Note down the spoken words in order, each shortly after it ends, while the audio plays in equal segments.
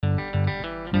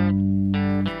Hi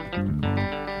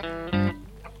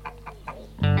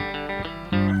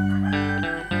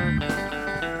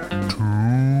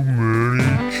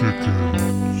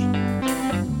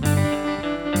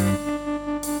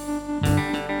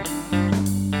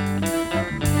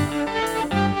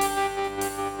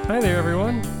there,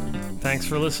 everyone. Thanks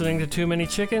for listening to Too Many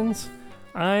Chickens.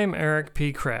 I'm Eric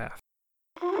P. Kraft.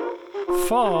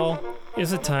 Fall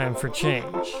is a time for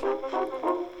change.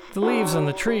 The leaves on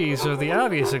the trees are the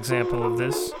obvious example of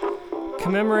this,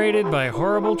 commemorated by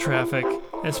horrible traffic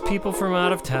as people from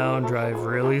out of town drive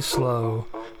really slow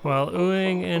while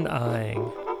oohing and eyeing.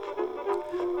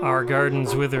 Our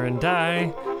gardens wither and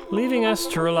die, leaving us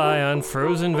to rely on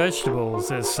frozen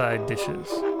vegetables as side dishes.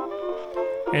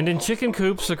 And in chicken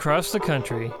coops across the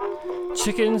country,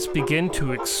 chickens begin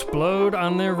to explode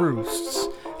on their roosts,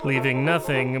 leaving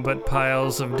nothing but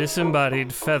piles of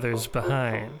disembodied feathers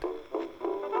behind.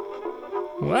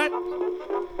 What?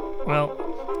 Well,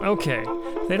 okay,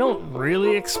 they don't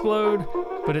really explode,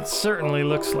 but it certainly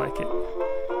looks like it.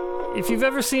 If you've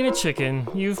ever seen a chicken,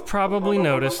 you've probably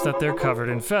noticed that they're covered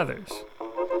in feathers.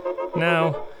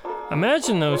 Now,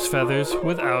 imagine those feathers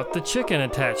without the chicken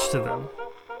attached to them.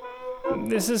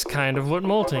 This is kind of what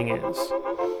molting is.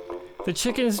 The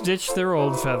chickens ditch their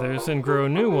old feathers and grow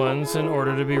new ones in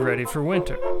order to be ready for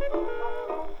winter.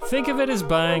 Think of it as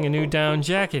buying a new down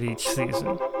jacket each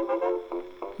season.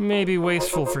 Maybe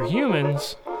wasteful for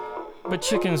humans, but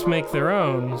chickens make their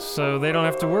own, so they don't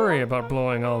have to worry about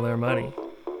blowing all their money.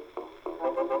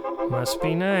 Must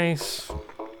be nice.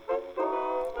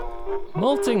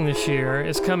 Molting this year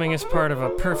is coming as part of a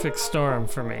perfect storm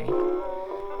for me.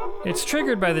 It's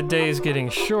triggered by the days getting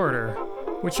shorter,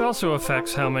 which also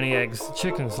affects how many eggs the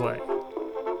chickens lay.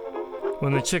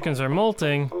 When the chickens are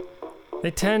molting,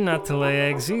 they tend not to lay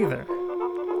eggs either.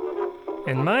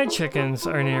 And my chickens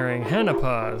are nearing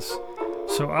henopause,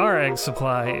 so our egg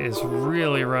supply is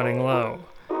really running low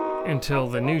until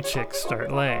the new chicks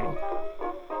start laying.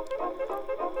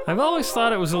 I've always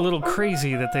thought it was a little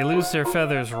crazy that they lose their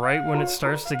feathers right when it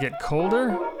starts to get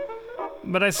colder,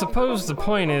 but I suppose the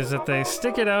point is that they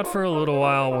stick it out for a little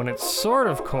while when it's sort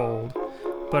of cold,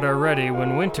 but are ready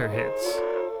when winter hits.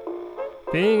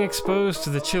 Being exposed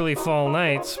to the chilly fall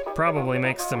nights probably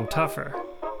makes them tougher.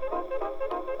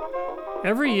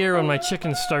 Every year when my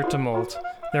chickens start to molt,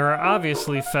 there are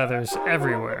obviously feathers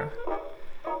everywhere.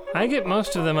 I get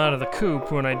most of them out of the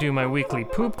coop when I do my weekly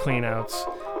poop cleanouts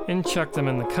and chuck them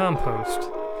in the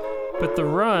compost, but the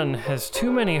run has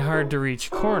too many hard-to-reach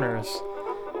corners,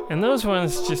 and those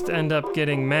ones just end up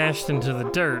getting mashed into the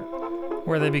dirt,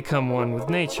 where they become one with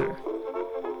nature.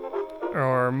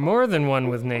 Or more than one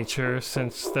with nature,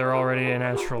 since they're already a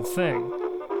natural thing.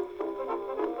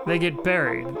 They get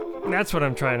buried. That's what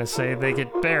I'm trying to say, they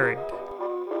get buried.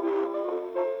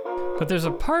 But there's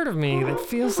a part of me that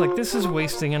feels like this is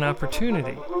wasting an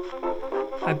opportunity.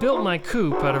 I built my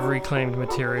coop out of reclaimed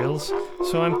materials,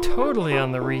 so I'm totally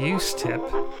on the reuse tip.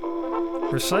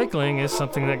 Recycling is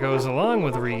something that goes along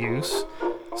with reuse,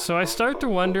 so I start to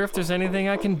wonder if there's anything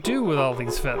I can do with all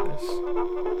these feathers.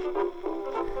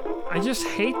 I just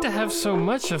hate to have so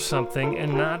much of something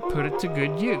and not put it to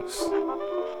good use.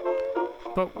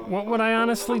 But what would I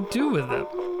honestly do with them?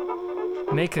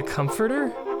 Make a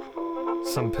comforter?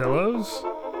 Some pillows?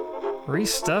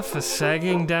 Restuff a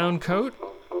sagging down coat?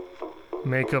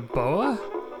 Make a boa?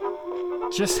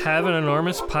 Just have an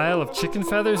enormous pile of chicken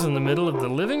feathers in the middle of the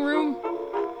living room?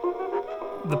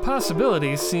 The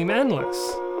possibilities seem endless.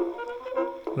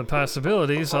 The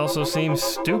possibilities also seem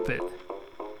stupid.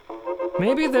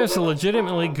 Maybe there's a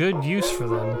legitimately good use for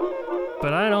them,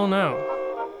 but I don't know.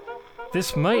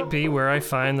 This might be where I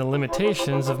find the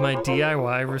limitations of my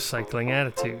DIY recycling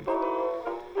attitude.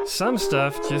 Some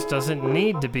stuff just doesn't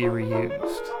need to be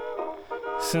reused.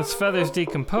 Since feathers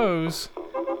decompose,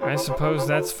 I suppose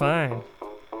that's fine.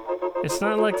 It's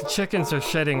not like the chickens are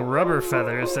shedding rubber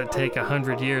feathers that take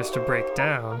 100 years to break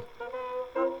down.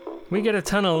 We get a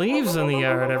ton of leaves in the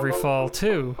yard every fall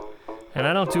too, and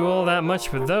I don't do all that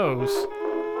much with those,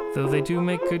 though they do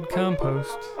make good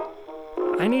compost.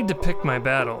 I need to pick my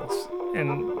battles,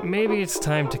 and maybe it's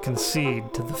time to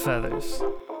concede to the feathers.